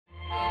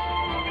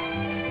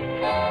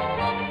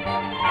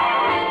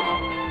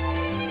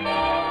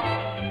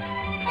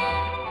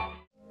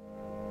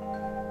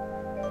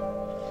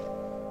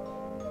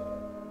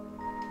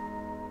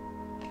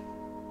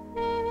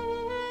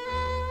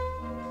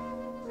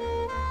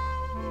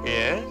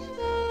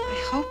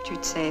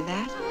you'd say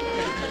that.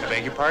 I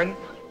beg your pardon?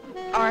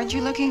 Aren't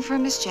you looking for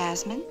Miss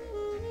Jasmine?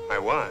 I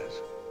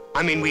was.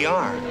 I mean, we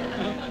are.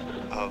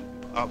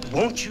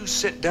 Won't you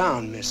sit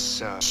down,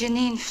 Miss,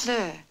 Janine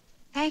Fleur.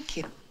 Thank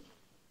you.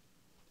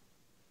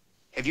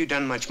 Have you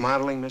done much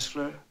modeling, Miss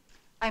Fleur?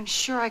 I'm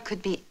sure I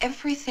could be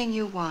everything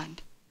you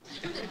want.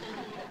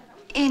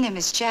 In a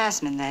Miss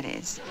Jasmine, that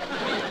is.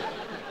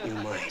 You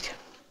might.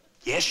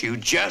 Yes, you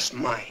just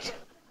might.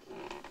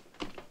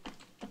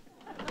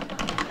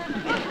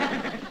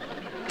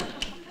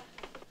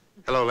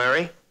 Hello,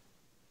 Larry.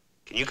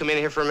 Can you come in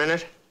here for a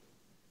minute?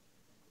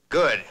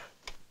 Good.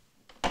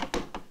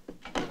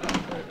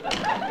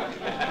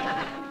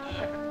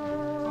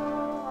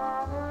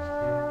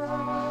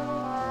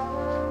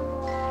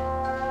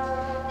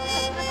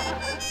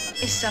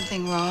 Is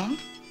something wrong?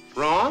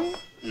 Wrong?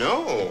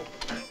 No.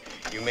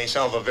 You may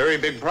solve a very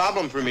big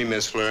problem for me,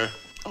 Miss Fleur.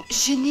 Oh,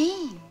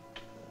 Janine.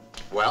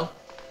 Well?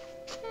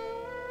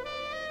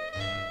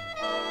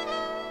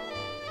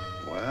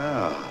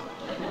 Wow.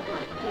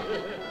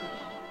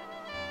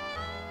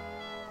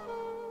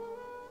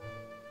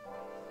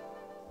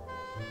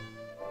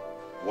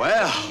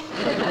 Well.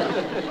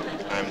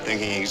 I'm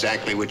thinking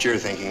exactly what you're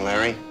thinking,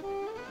 Larry.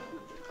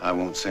 I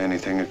won't say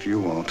anything if you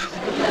won't.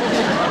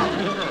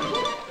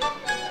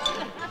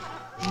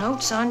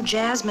 Notes on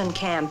Jasmine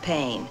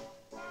campaign.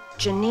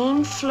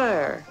 Janine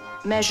Fleur,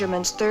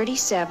 measurements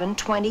 37,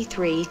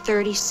 23,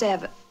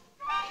 37.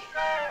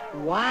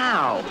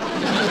 Wow.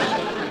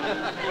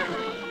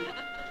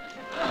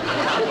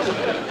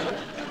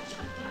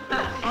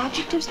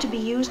 Adjectives to be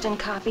used in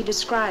copy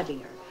describing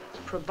her.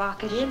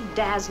 Provocative,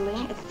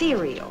 dazzling,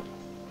 ethereal.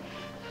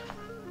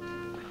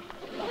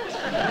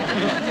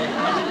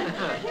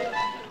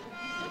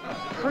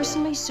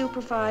 Personally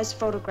supervised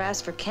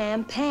photographs for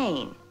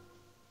campaign.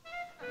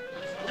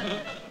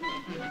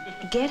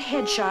 Get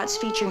headshots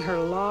featuring her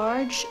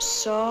large,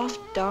 soft,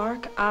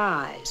 dark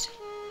eyes.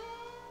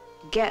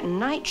 Get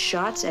night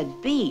shots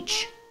at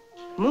beach,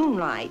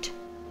 moonlight.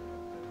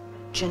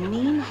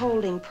 Janine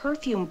holding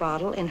perfume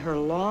bottle in her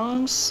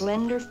long,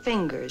 slender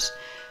fingers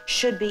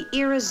should be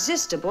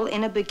irresistible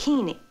in a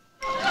bikini.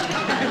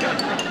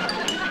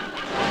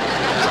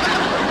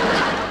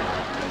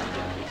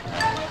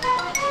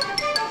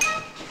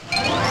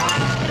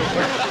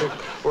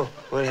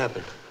 What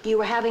happened? You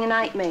were having a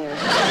nightmare.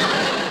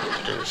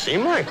 Didn't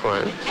seem like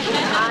one.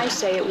 I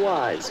say it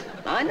was.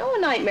 I know a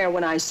nightmare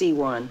when I see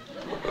one.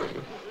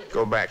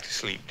 Go back to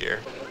sleep, dear.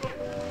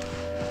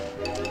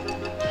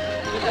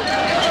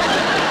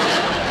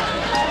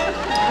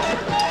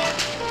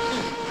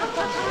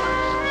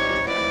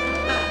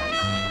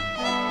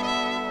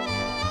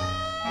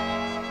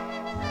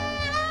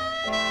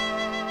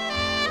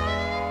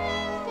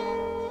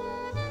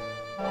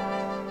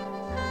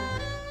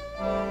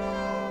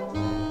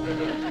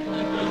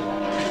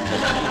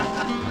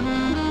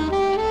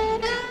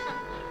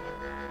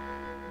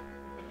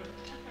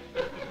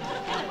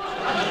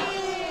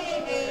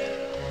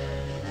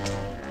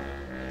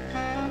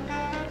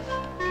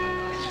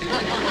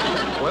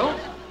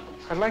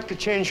 I'd like to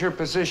change her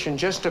position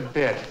just a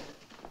bit.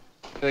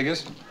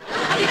 Figures.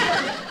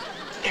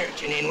 Here,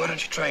 Janine, why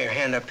don't you try your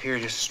hand up here,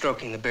 just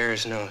stroking the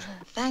bear's nose.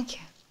 Thank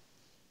you.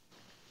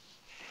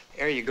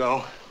 There you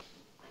go.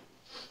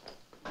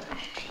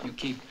 You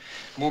keep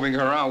moving her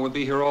around, we'll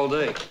be here all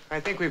day. I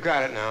think we've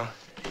got it now.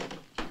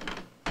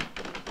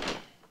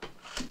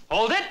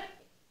 Hold it.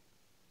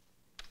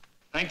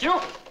 Thank you.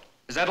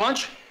 Is that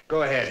lunch?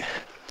 Go ahead.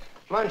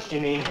 Lunch,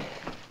 Janine.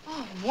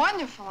 Oh,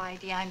 wonderful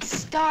idea. I'm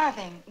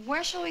starving.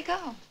 Where shall we go?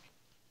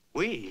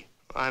 We?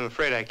 I'm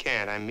afraid I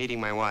can't. I'm meeting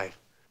my wife.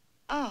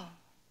 Oh.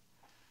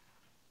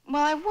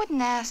 Well, I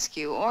wouldn't ask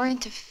you or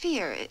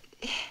interfere,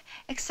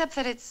 except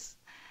that it's...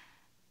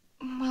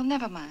 Well,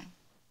 never mind.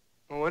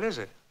 Well, what is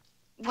it?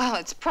 Well,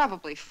 it's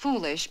probably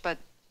foolish, but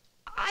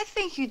I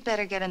think you'd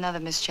better get another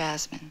Miss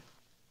Jasmine.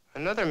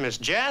 Another Miss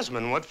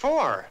Jasmine? What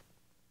for?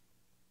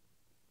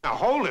 Now,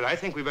 hold it. I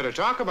think we better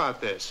talk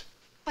about this.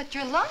 But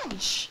your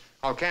lunch.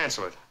 I'll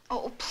cancel it.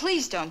 Oh,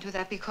 please don't do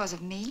that because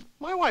of me.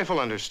 My wife will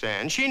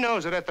understand. She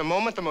knows that at the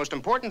moment, the most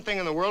important thing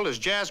in the world is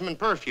jasmine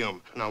perfume.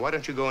 Now, why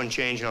don't you go and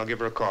change, and I'll give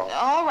her a call.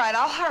 All right,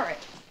 I'll hurry.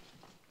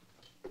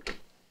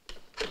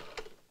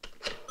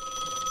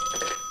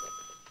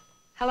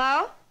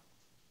 Hello?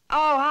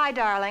 Oh, hi,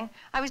 darling.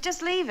 I was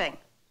just leaving.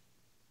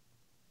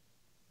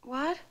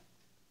 What?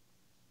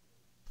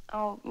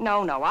 Oh,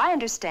 no, I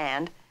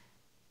understand.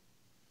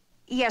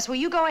 Yes, well,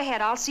 you go ahead.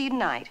 I'll see you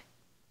tonight.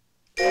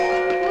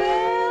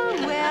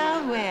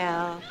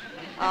 Well.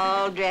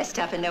 All dressed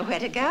up and know where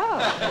to go.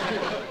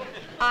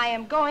 I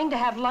am going to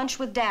have lunch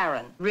with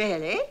Darrin.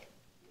 Really?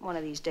 One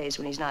of these days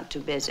when he's not too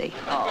busy.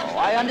 Oh,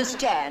 I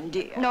understand,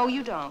 dear. No,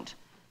 you don't.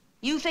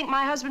 You think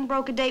my husband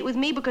broke a date with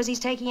me because he's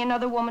taking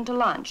another woman to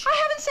lunch? I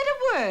haven't said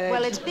a word.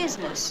 Well, it's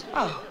business.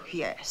 Oh,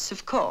 yes,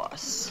 of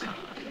course.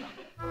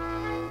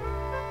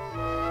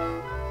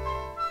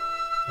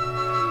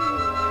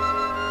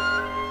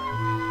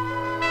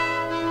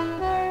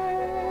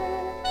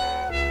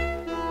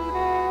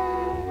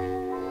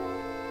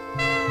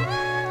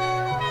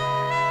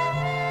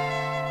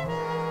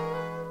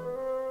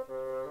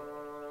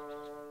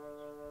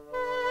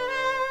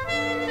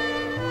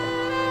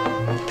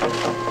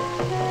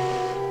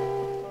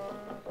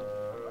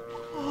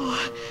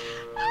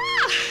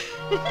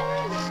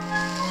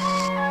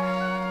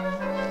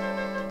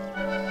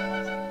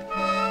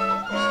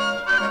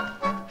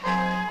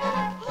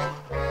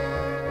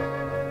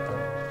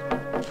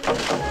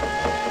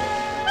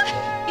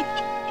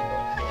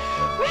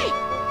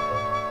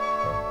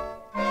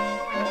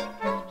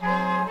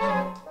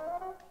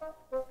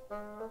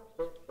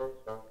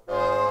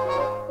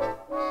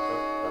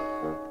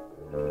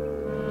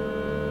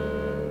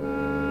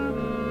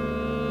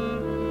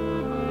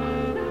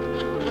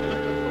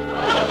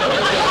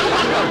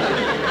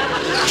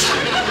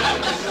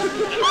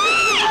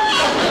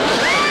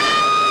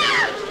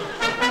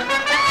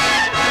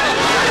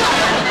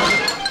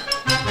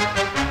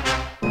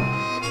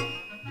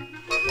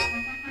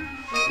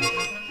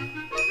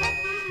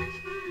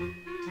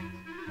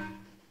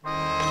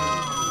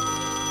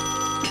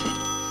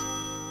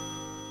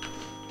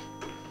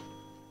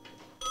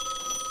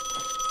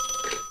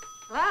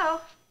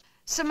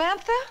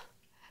 Samantha?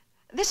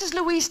 This is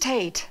Louise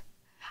Tate.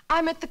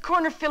 I'm at the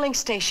corner filling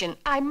station.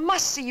 I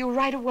must see you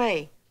right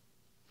away.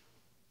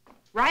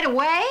 Right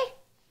away?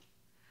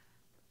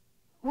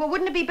 Well,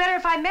 wouldn't it be better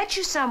if I met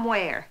you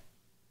somewhere?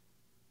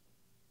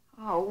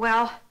 Oh,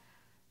 well,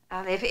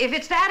 if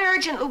it's that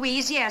urgent,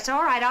 Louise, yes,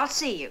 all right, I'll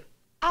see you.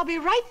 I'll be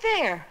right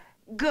there.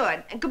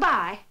 Good.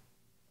 Goodbye.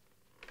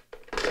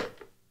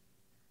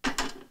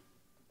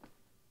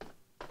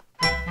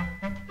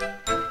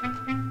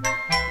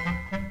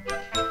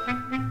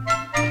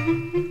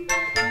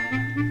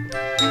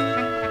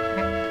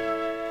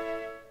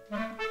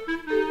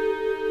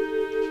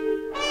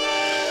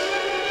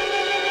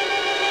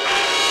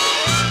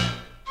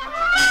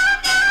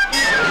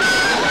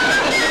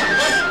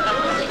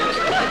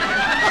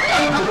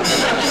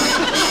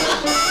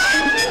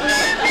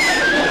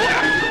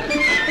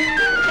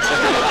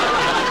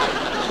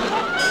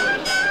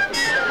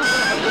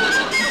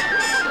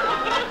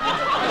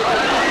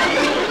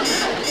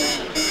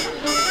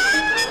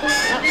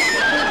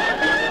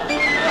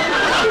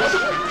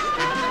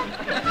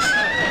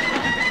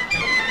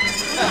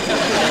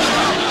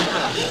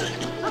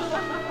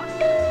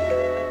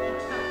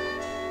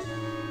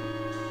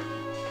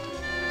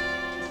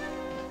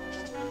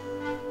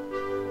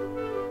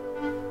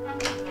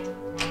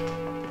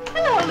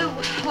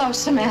 Hello,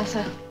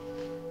 Samantha.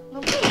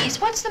 Louise,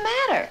 what's the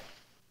matter?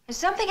 Has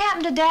something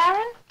happened to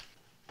Darrin?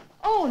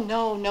 Oh,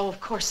 no, of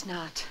course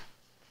not.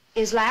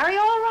 Is Larry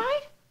all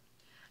right?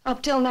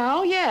 Up till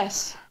now,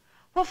 yes.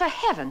 Well, for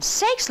heaven's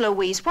sakes,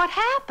 Louise, what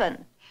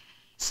happened?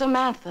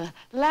 Samantha,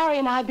 Larry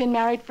and I have been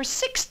married for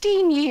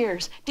 16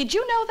 years. Did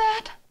you know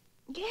that?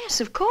 Yes,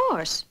 of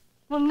course.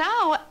 Well,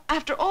 now,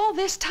 after all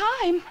this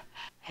time...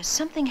 Has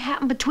something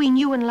happened between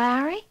you and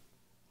Larry?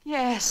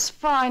 Yes,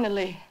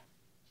 finally.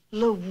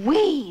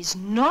 Louise,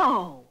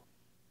 no.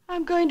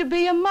 I'm going to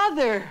be a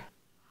mother.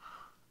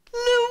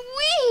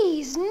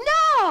 Louise,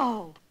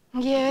 no!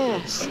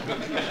 Yes.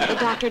 The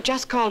doctor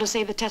just called to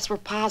say the tests were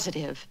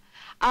positive.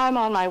 I'm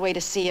on my way to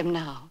see him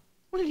now.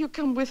 Will you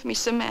come with me,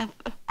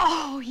 Samantha?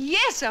 Oh,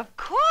 yes, of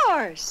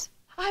course.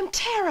 I'm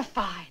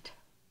terrified.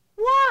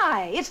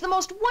 Why? It's the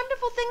most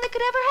wonderful thing that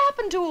could ever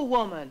happen to a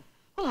woman.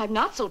 Well, I'm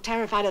not so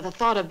terrified of the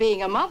thought of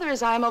being a mother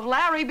as I am of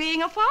Larry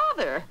being a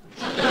father.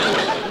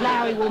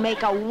 Larry will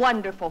make a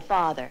wonderful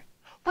father.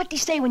 What did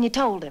he say when you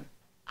told him?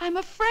 I'm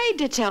afraid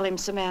to tell him,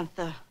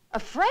 Samantha.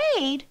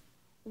 Afraid?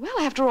 Well,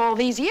 after all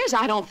these years,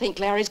 I don't think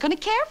Larry's going to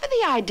care for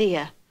the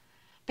idea.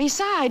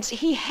 Besides,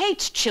 he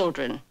hates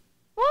children.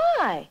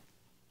 Why?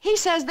 He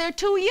says they're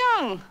too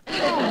young.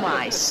 Oh,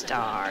 my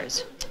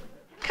stars.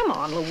 Come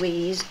on,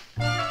 Louise.